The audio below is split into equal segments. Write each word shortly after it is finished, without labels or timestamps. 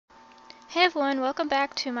Hey everyone, welcome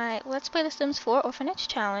back to my Let's Play The Sims 4 Orphanage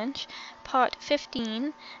Challenge, part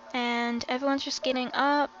 15, and everyone's just getting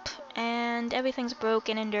up, and everything's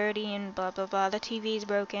broken and dirty and blah blah blah, the TV's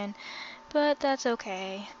broken, but that's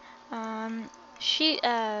okay. Um, she,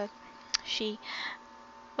 uh, she,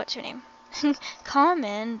 what's her name?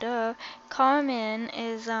 Carmen, duh. Carmen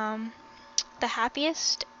is, the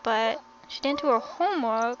happiest, but she didn't do her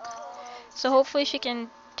homework, so hopefully she can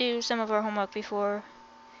do some of her homework before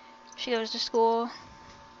she goes to school.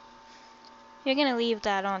 You're gonna leave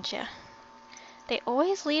that, aren't you? They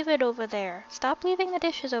always leave it over there. Stop leaving the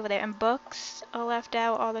dishes over there. And books are left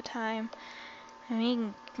out all the time. I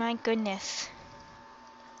mean, my goodness.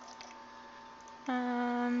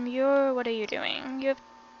 What are you doing?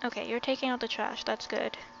 Okay, you're taking out the trash. That's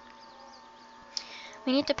good.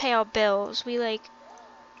 We need to pay our bills. We, like,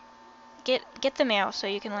 get the mail so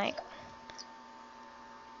you can, like,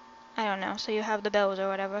 I don't know, so you have the bills or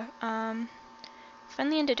whatever.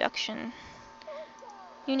 Friendly introduction.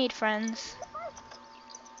 You need friends.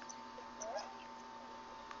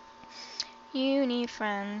 You need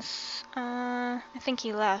friends. I think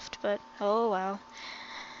he left, but oh well.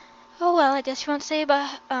 Oh well, I guess you won't say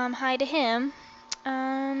hi to him.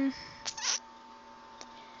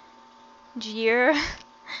 Jeer.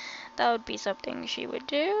 That would be something she would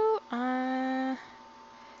do.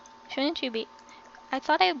 Shouldn't you be? I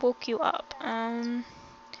thought I woke you up.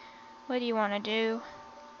 What do you want to do?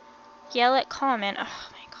 Yell at Carmen. Oh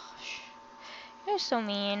my gosh. You're so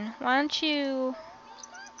mean. Why don't you,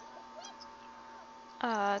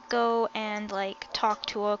 go and, like, talk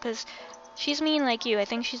to her? Because she's mean like you. I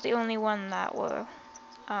think she's the only one that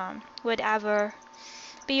would ever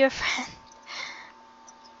be your friend.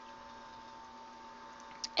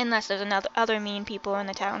 Unless there's other mean people in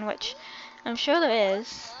the town, which I'm sure there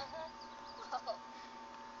is.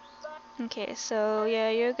 Okay, so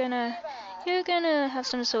yeah, you're gonna have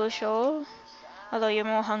some social, although you're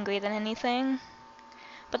more hungry than anything.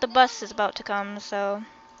 But the bus is about to come, so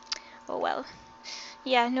oh well.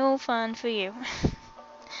 Yeah, no fun for you.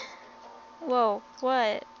 Whoa,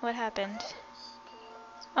 what? What happened?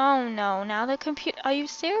 Oh no, now the computer. Are you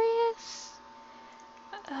serious?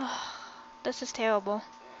 Ugh, this is terrible.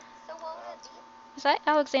 Is that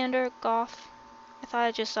Alexander Goff? I thought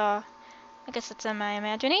I just saw. I guess it's in my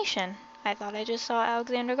imagination. I thought I just saw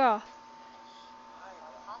Alexander Goff.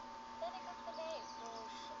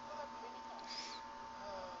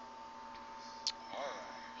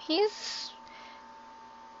 He's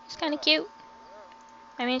kind of cute.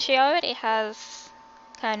 I mean, she already has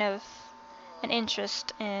kind of an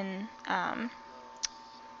interest in,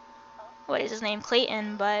 what is his name,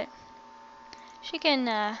 Clayton, but she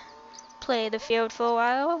can, play the field for a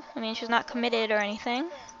while. I mean, she's not committed or anything.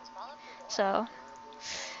 So,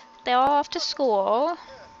 they're all off to school.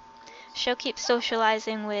 She'll keep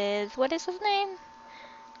socializing with, what is his name?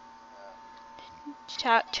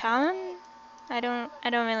 Chaim? I don't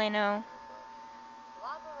really know.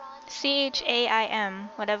 Chaim,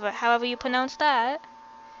 whatever, however you pronounce that.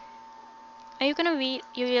 Are you gonna read?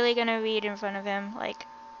 You're really gonna read in front of him? Like,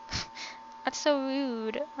 that's so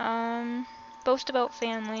rude. Boast about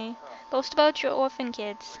family. Boast about your orphan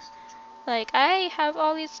kids. Like, I have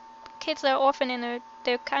all these kids that are orphan and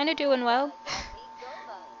they're kind of doing well.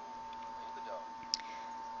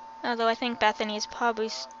 Although I think Bethany's probably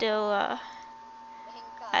still,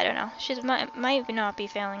 I don't know. She might not be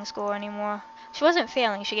failing school anymore. She wasn't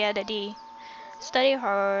failing, she got a D. Study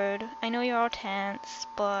hard. I know you're all tense,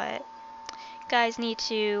 but guys need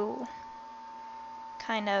to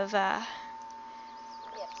kind of,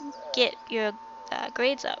 get your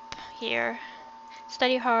grades up here.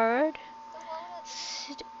 Study hard.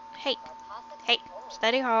 Hey, hey,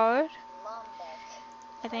 study hard.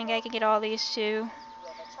 I think I can get all these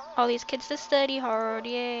kids to study hard.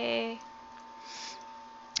 Yay.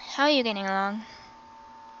 How are you getting along?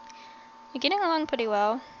 You're getting along pretty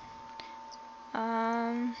well.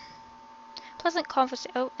 Pleasant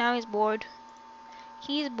conversation. Oh, now he's bored.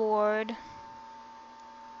 He's bored.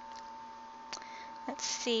 Let's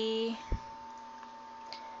see.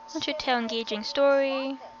 Why don't you tell engaging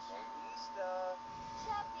story?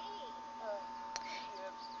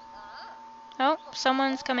 Oh,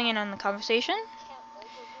 someone's coming in on the conversation.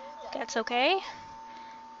 That's okay.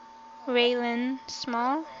 Raylan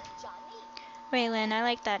Small. Raylan, I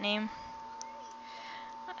like that name.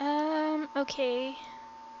 Okay.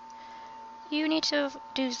 You need to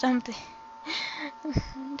do something.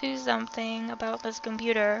 Do something about this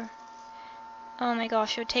computer. Oh my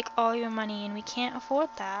gosh, it would take all your money and we can't afford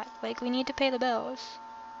that. Like, we need to pay the bills.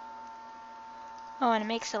 Oh, and it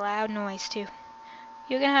makes a loud noise too.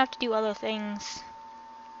 You're gonna have to do other things.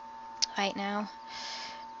 right now.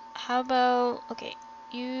 How about, okay,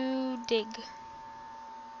 you dig.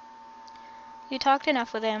 You talked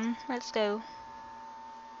enough with him. Let's go.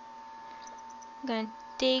 I'm gonna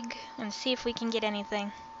dig and see if we can get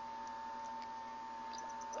anything.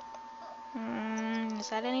 Is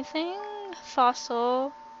that anything?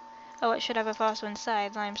 Fossil. Oh, it should have a fossil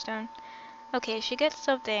inside, limestone. Okay, she gets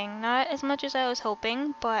something. Not as much as I was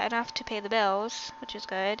hoping, but enough to pay the bills, which is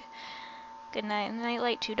good. Good night.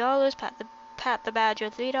 Nightlight $2. Pat the badger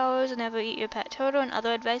 $3. Never eat your pet turtle and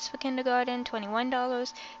other advice for kindergarten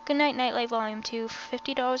 $21. Good night. Nightlight volume 2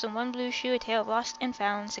 $50 and one blue shoe. A tale of lost and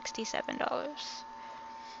found $67.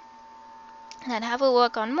 And I'd have a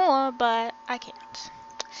work on more, but I can't.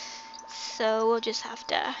 So we'll just have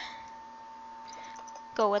to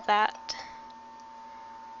go with that.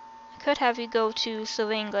 I could have you go to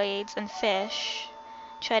Sylvain Glades and fish.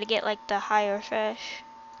 Try to get like the higher fish.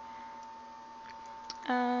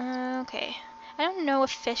 Okay. I don't know if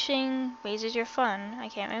fishing raises your fun. I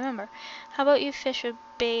can't remember. How about you fish a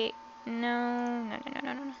bait? No.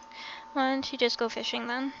 Why don't you just go fishing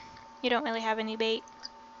then? You don't really have any bait.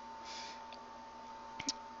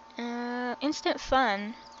 Instant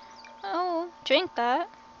fun. Oh, drink that.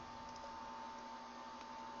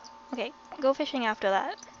 Okay, go fishing after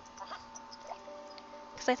that.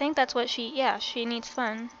 Because I think that's what she needs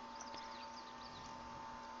fun.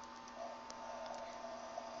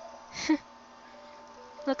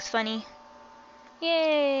 Looks funny.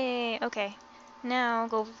 Yay! Okay, now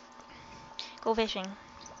go fishing.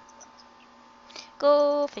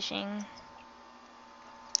 Go fishing.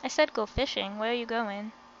 I said go fishing. Where are you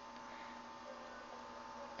going?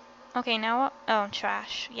 Okay, now oh,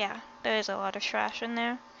 trash. Yeah, there is a lot of trash in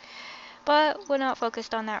there. But we're not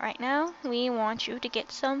focused on that right now. We want you to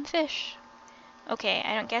get some fish. Okay,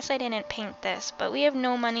 I don't guess I didn't paint this, but we have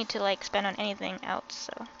no money to like spend on anything else,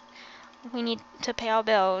 so we need to pay our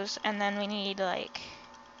bills, and then we need like,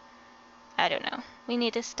 I don't know, we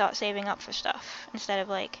need to start saving up for stuff instead of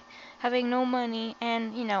like having no money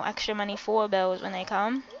and, you know, extra money for bills when they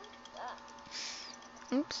come.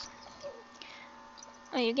 Oops.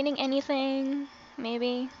 Are you getting anything?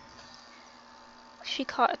 Maybe. She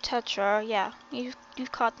caught a tetra. Yeah,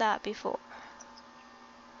 you've caught that before.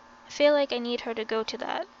 I feel like I need her to go to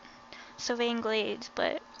that Sylvain Glades,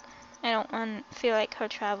 but I don't feel like her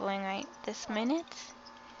traveling right this minute.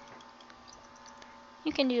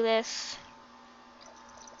 You can do this.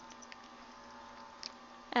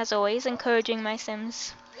 As always, encouraging my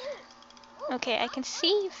Sims. Okay, I can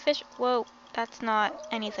see fish. Whoa, that's not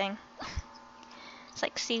anything. It's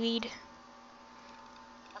like seaweed.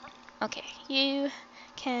 Okay, you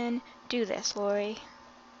can do this, Lori.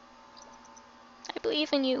 I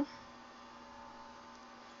believe in you.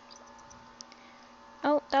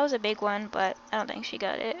 Oh, that was a big one, but I don't think she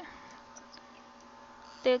got it.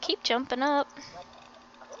 They'll keep jumping up.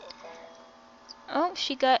 Oh,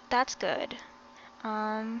 she got, that's good.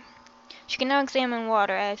 She can now examine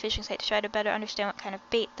water at a fishing site to try to better understand what kind of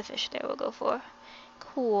bait the fish there will go for.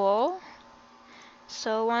 Cool.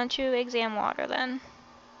 So why don't you examine water then?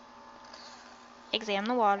 Examine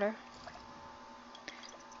the water.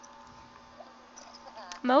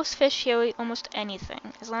 Most fish here eat almost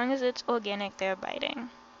anything. As long as it's organic, they're biting.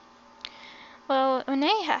 Well,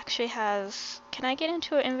 Renee actually has... Can I get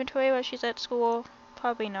into her inventory while she's at school?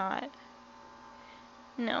 Probably not.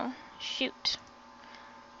 No. Shoot.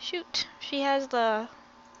 Shoot. She has the...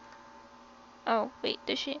 Oh, wait.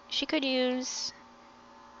 Does she... She could use...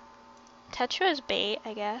 Tetra's bait,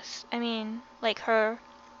 I guess. I mean, like her...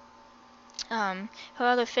 Her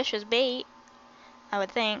other fish's bait, I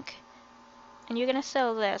would think. And you're gonna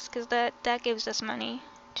sell this, because that gives us money,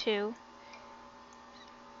 too.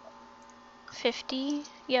 50?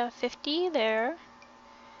 Yeah, 50 there.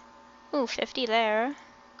 Ooh, 50 there.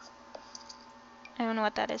 I don't know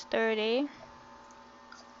what that is, 30.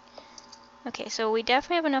 Okay, so we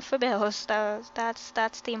definitely have enough for bills. That's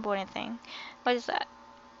the important thing. What is that?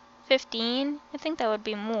 15? I think that would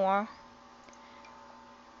be more.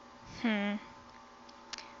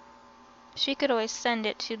 She could always send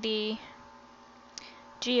it to the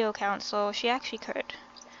Geo Council. She actually could.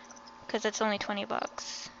 Because it's only 20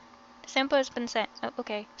 bucks. The sample has been sent. Oh,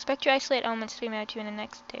 okay. Expect your isolate elements to be mailed to you in the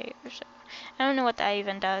next day or so. I don't know what that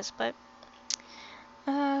even does, but...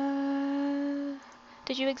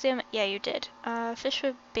 Did you examine? Yeah, you did. Fish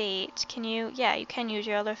with bait. Can you? Yeah, you can use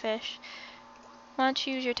your other fish. Why don't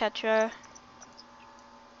you use your tetra?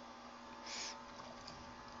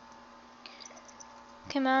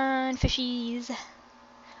 Come on, fishies.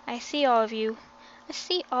 I see all of you. I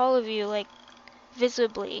see all of you, like,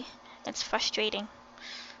 visibly. It's frustrating.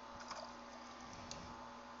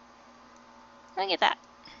 Look at that.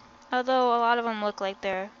 Although a lot of them look like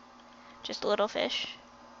they're just little fish.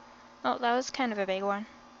 Oh, that was kind of a big one.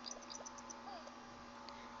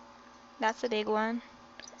 That's a big one.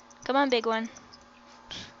 Come on, big one.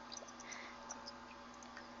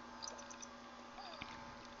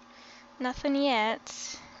 Nothing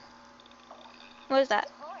yet. What is that?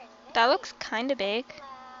 That looks kind of big.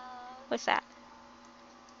 What's that?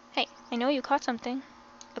 Hey, I know you caught something.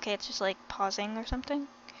 Okay, it's just like pausing or something.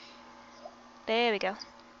 There we go.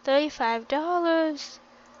 $35.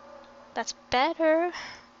 That's better.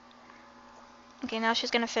 Okay, now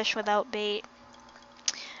she's gonna fish without bait.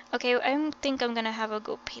 Okay, I think I'm gonna have her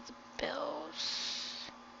go pay the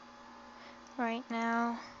bills. Right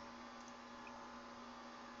now.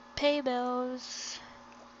 Pay bills.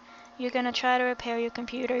 You're gonna try to repair your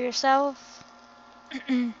computer yourself.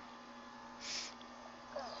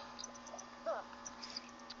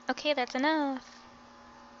 Okay, that's enough.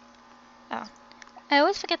 Oh. I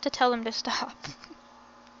always forget to tell him to stop.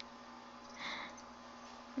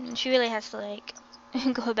 She really has to, like,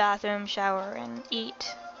 go to the bathroom, shower, and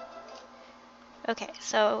eat. Okay,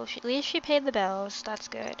 so at least she paid the bills. That's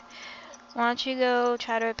good. Why don't you go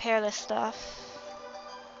try to repair this stuff?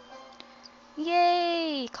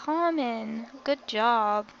 Yay! Common! Good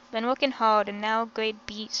job. Been working hard and now grade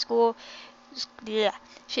B school. Yeah.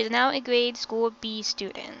 She's now a grade school B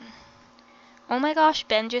student. Oh my gosh,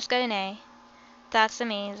 Ben just got an A. That's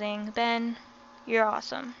amazing. Ben, you're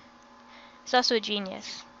awesome. He's also a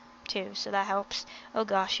genius, too, so that helps. Oh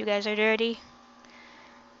gosh, you guys are dirty.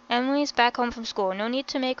 Emily's back home from school. No need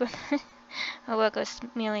to make her work was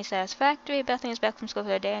merely satisfactory. Bethany's back from school for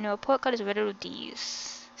the day, and her report card is riddled with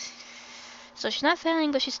D's. So she's not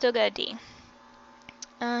failing, but she's still got a D.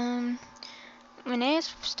 Renee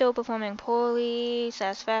is still performing poorly.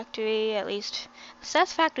 Satisfactory, at least.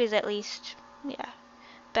 Satisfactory is at least, yeah,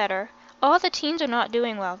 better. All the teens are not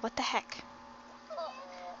doing well. What the heck?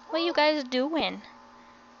 What are you guys doing?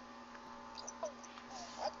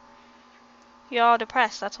 You're all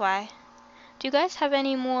depressed, that's why. Do you guys have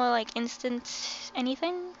any more, like, instant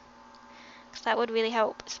anything? Because that would really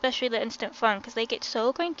help. Especially the instant fun, because they get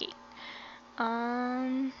so cranky.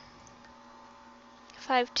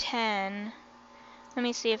 510. Let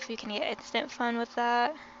me see if you can get instant fun with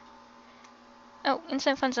that. Oh,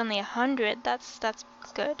 instant fun's only 100. That's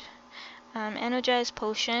good. Energized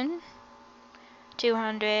potion.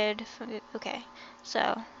 200. Okay,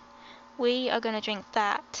 so we are gonna drink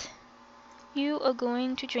that. You are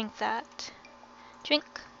going to drink that.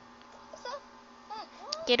 Drink.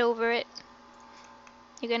 Get over it.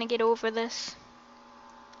 You're gonna get over this.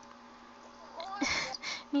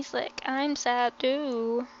 He's like, I'm sad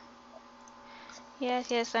too.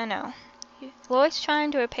 Yes, I know. We're always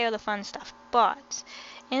trying to repair the fun stuff, but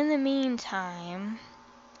in the meantime,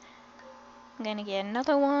 I'm gonna get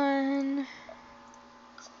another one.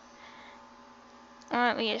 Why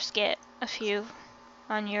don't we just get a few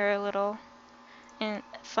on your little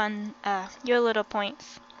your little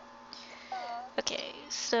points. Okay,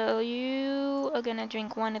 so you are gonna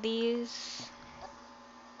drink one of these.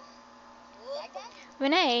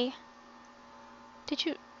 Renee, did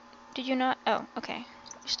you not? Oh, okay.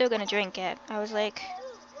 You're still gonna drink it. I was like,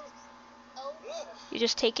 you're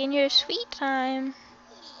just taking your sweet time.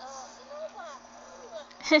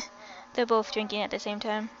 They're both drinking at the same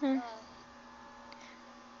time.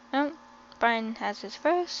 Oh, Brian has his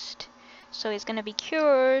first, so he's gonna be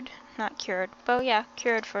cured. Not cured, but yeah,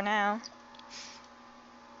 cured for now.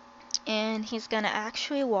 And he's gonna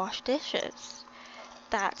actually wash dishes.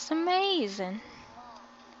 That's amazing.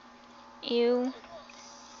 Ew.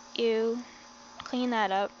 Clean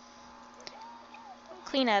that up.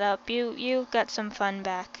 Clean that up. You got some fun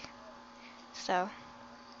back. So.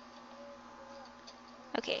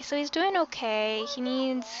 Okay, so he's doing okay. He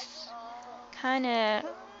needs kinda,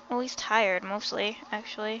 well, he's tired mostly,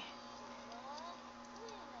 actually.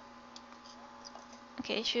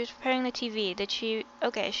 Okay, she was repairing the TV. Did she?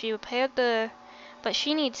 Okay, she repaired but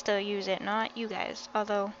she needs to use it, not you guys.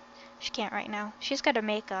 Although, she can't right now. She's gotta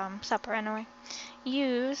make, supper anyway.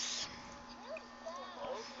 Use.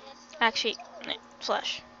 Actually,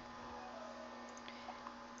 flush.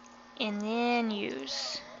 And then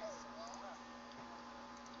use.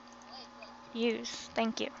 Use.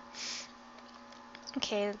 Thank you.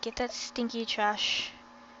 Okay, get that stinky trash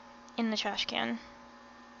in the trash can.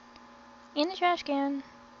 In the trash can.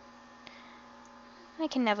 I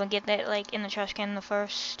can never get that, like, in the trash can the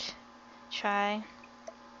first try.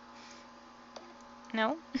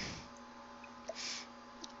 No.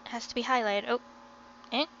 Has to be highlighted. Oh.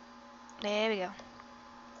 There we go.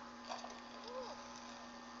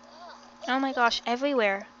 Oh my gosh,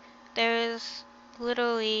 everywhere. There's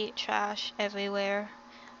Literally trash everywhere.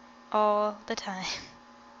 All the time.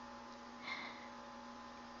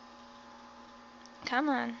 Come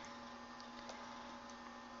on.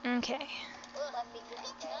 Okay.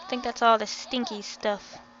 I think that's all the stinky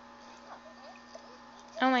stuff.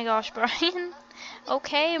 Oh my gosh, Brian.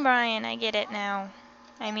 Okay, Brian, I get it now.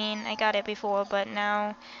 I mean, I got it before, but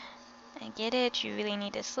now I get it. You really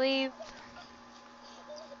need to sleep.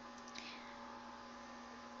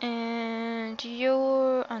 And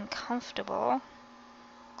you're uncomfortable.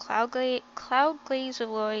 Cloud Glaze of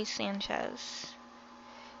Lori Sanchez.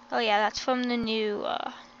 Oh yeah, that's from the new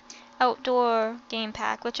outdoor game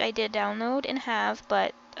pack, which I did download and have,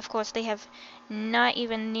 but of course they have not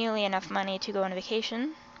even nearly enough money to go on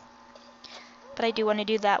vacation. But I do want to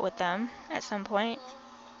do that with them at some point.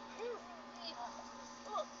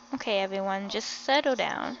 Okay, everyone, just settle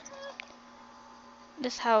down.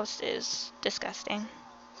 This house is disgusting.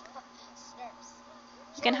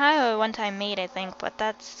 You can hire a one-time maid, I think, but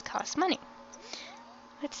that's costs money.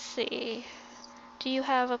 Let's see. Do you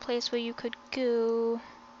have a place where you could go?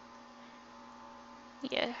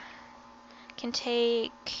 Yeah. Can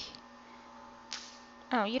take...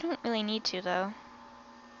 Oh, you don't really need to, though.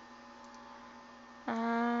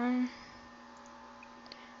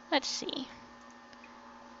 Let's see.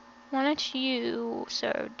 Why don't you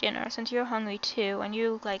serve dinner, since you're hungry too, and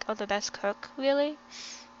you, like, are the best cook, really?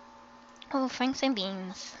 Oh, franks and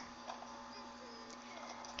beans.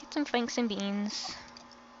 Get some franks and beans.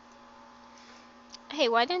 Hey,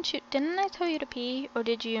 why didn't I tell you to pee, or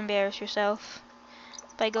did you embarrass yourself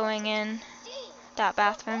by going in that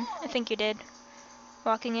bathroom? I think you did.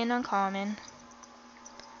 Walking in on Carmen.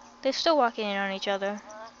 They're still walking in on each other.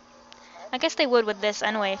 I guess they would with this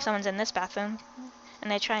anyway if someone's in this bathroom, and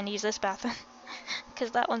they're trying to use this bathroom.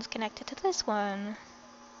 Because that one's connected to this one.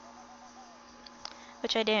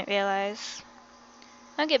 Which I didn't realize.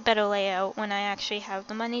 I'll get better layout when I actually have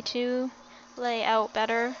the money to lay out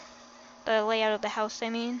better. The layout of the house, I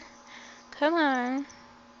mean. Come on.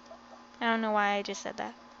 I don't know why I just said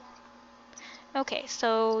that. Okay,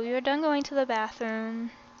 so you're done going to the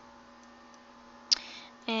bathroom.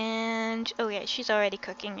 And, oh yeah, she's already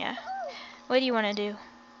cooking, yeah. What do you want to do?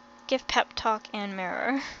 Give pep talk and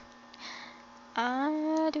mirror.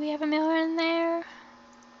 Do we have a mirror in there?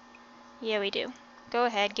 Yeah, we do. Go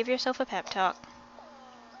ahead, give yourself a pep talk.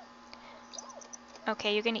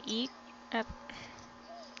 Okay, you're gonna eat.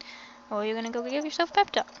 Or you're gonna go give yourself a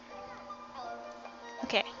pep talk.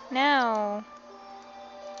 Okay, now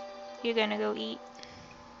you're gonna go eat.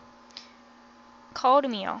 Call the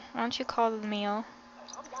meal. Why don't you call the meal?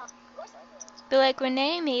 Be like,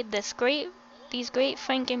 Renee made these great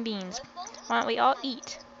franken beans. Why don't we all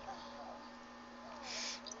eat?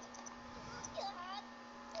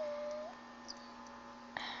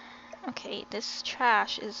 Okay, this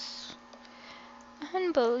trash is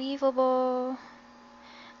unbelievable.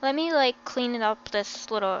 Let me, like, clean it up this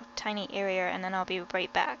little tiny area, and then I'll be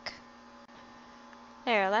right back.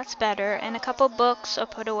 There, that's better. And a couple books are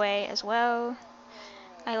put away as well.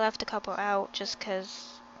 I left a couple out just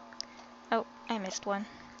 'cause... Oh, I missed one.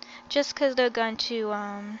 Just 'cause they're going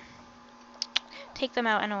to, take them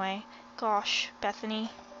out anyway. Gosh, Bethany.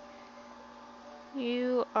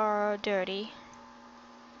 You are dirty.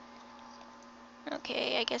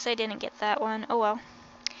 Okay, I guess I didn't get that one. Oh well.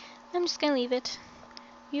 I'm just gonna leave it.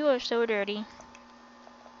 You are so dirty.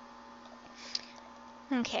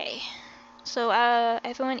 Okay. So,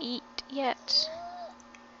 everyone eat yet?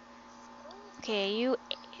 Okay, you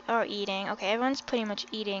are eating. Okay, everyone's pretty much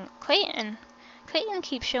eating. Clayton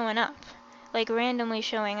keeps showing up. Like, randomly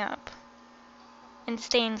showing up. And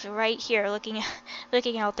staying right here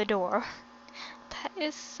looking out the door. That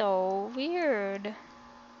is so weird.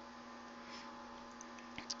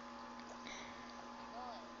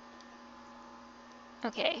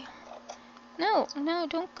 Okay. No,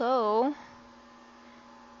 don't go.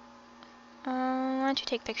 Why don't you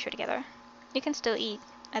take a picture together? You can still eat.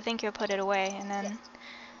 I think you'll put it away and then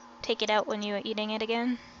take it out when you are eating it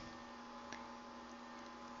again.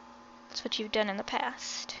 That's what you've done in the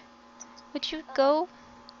past. Would you go?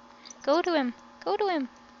 Go to him. Go to him.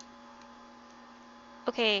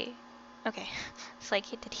 Okay. Okay. It's like,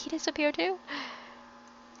 did he disappear too?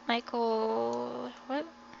 Michael... What?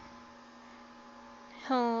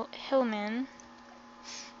 Hillman.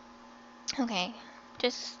 Okay.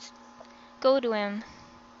 Just go to him.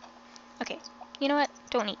 Okay. You know what?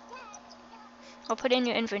 Don't eat. I'll put it in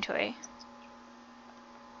your inventory.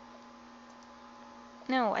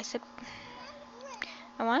 No, I said...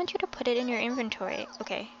 I wanted you to put it in your inventory.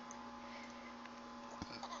 Okay.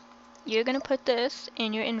 You're gonna put this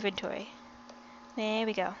in your inventory. There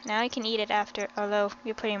we go. Now you can eat it after, although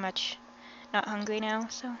you're pretty much not hungry now,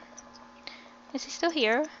 so. Is he still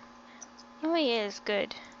here? Oh, he is.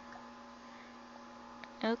 Good.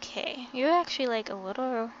 Okay. You're actually like a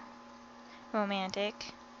little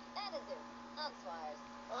romantic.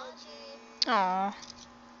 Aww.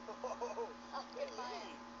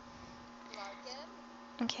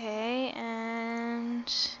 Okay,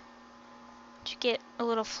 and you get a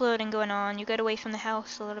little flirting going on. You get away from the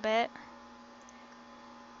house a little bit.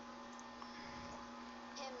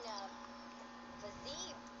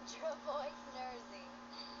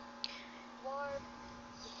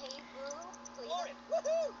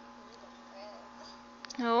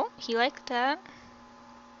 Oh, he liked that.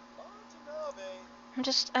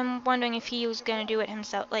 I'm wondering if he was gonna do it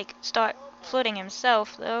himself, like start flirting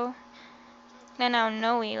himself though. Then I'll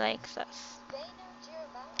know he likes us.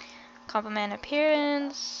 Compliment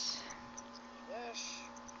appearance.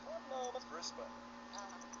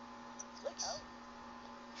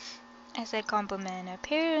 I said compliment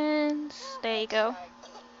appearance. There you go.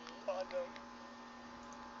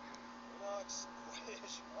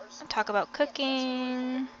 Talk about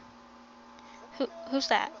cooking. Who's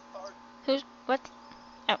that? What?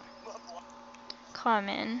 Oh.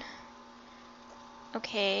 Common.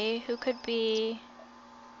 Okay, who could be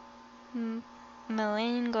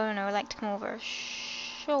Malane Garner would like to come over.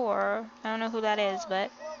 Sure. I don't know who that is, but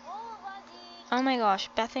oh my gosh,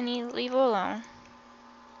 Bethany, leave her alone.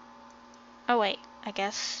 Oh wait, I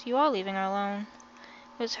guess you are leaving her alone.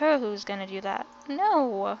 It was her who's gonna do that.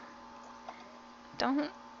 No. Don't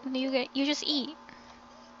you just eat.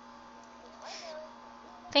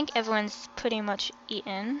 I think everyone's pretty much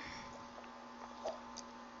eaten.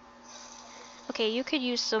 Okay, you could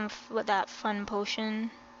use some with that fun potion.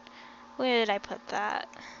 Where did I put that?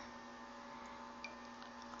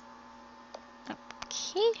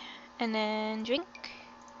 Okay, and then drink.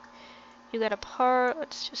 You got a part.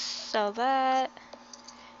 Let's just sell that.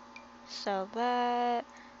 Sell that.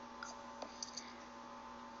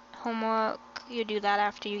 Homework. You do that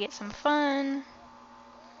after you get some fun.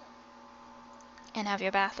 And have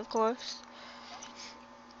your bath, of course.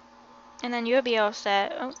 And then you'll be all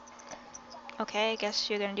set. Oh, okay, I guess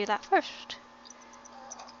you're gonna do that first.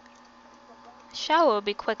 Shower will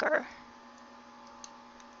be quicker.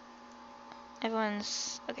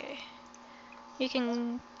 Everyone's okay. You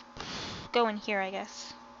can go in here, I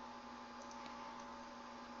guess.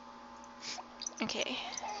 Okay.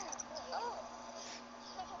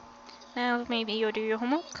 Now maybe you'll do your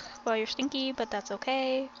homework while you're stinky, but that's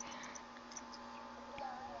okay.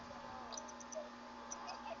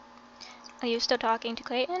 Are you still talking to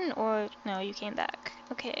Clayton, or no, you came back?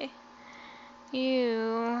 Okay.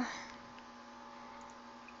 You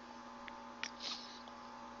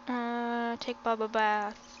take Bob a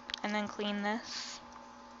bath and then clean this.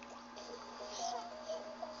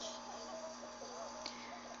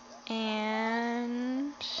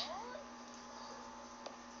 And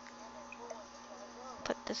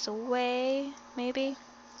put this away, maybe.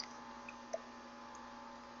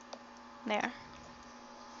 There.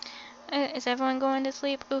 Is everyone going to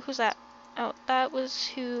sleep? Ooh, who's that? Oh, that was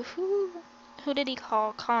who did he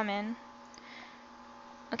call? Common.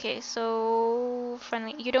 Okay, so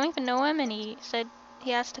friendly. You don't even know him, and he said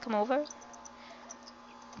he has to come over?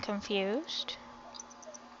 Confused.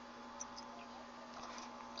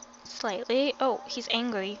 Slightly. Oh, he's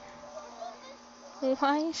angry.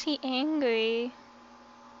 Why is he angry?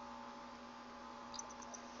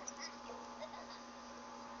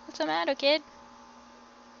 What's the matter, kid?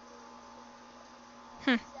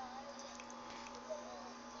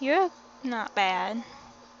 You're not bad.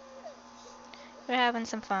 You're having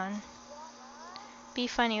some fun. Be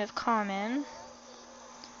funny with Common.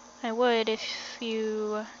 I would if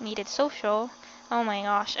you needed social. Oh my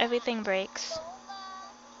gosh, everything breaks.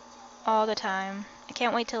 All the time. I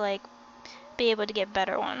can't wait to like be able to get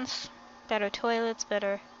better ones. Better toilets,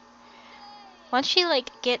 better. Once she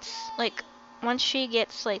gets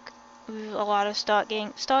a lot of starts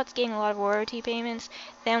getting a lot of royalty payments,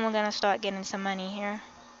 then we're gonna start getting some money here.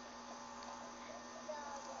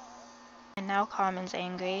 And now Carmen's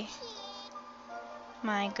angry.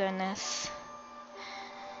 My goodness.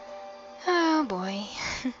 Oh boy.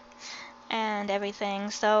 And everything.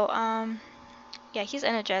 So, yeah, he's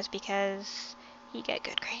energized because he got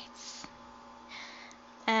good grades.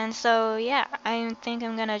 And so, yeah, I think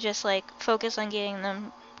I'm gonna just like focus on getting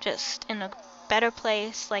them just in a better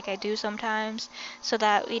place like I do sometimes, so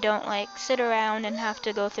that we don't like sit around and have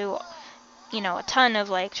to go through, you know, a ton of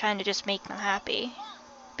like trying to just make them happy.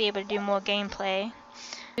 Be able to do more gameplay.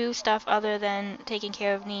 Do stuff other than taking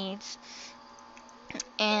care of needs.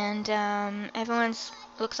 And everyone's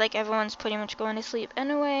looks like everyone's pretty much going to sleep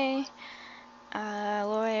anyway.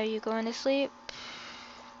 Lori, are you going to sleep?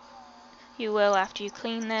 You will after you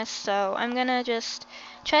clean this. So I'm gonna just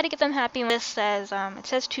try to get them happy. This says it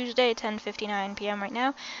says Tuesday 10:59 p.m. right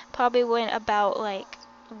now. Probably went about like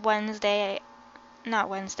Wednesday, not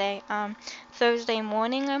Wednesday, Thursday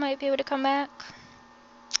morning I might be able to come back.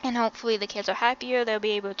 And hopefully the kids are happier. They'll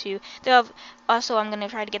be able to. Also, I'm gonna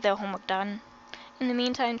try to get their homework done in the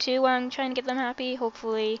meantime too, while I'm trying to get them happy.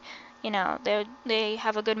 Hopefully, they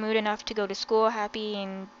have a good mood enough to go to school happy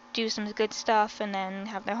and do some good stuff, and then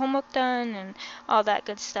have their homework done and all that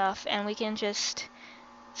good stuff, and we can just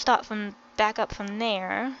start from back up from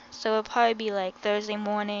there. So it'll probably be like Thursday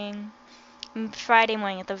morning, Friday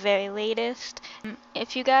morning at the very latest.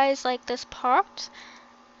 If you guys like this part,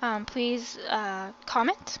 please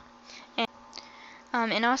comment.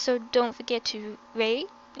 And also don't forget to rate,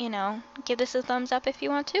 give this a thumbs up if you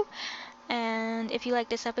want to. And if you like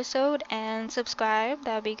this episode, and subscribe,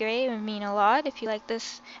 that would be great. It would mean a lot if you like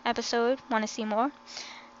this episode, want to see more.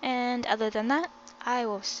 And other than that, I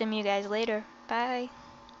will see you guys later. Bye.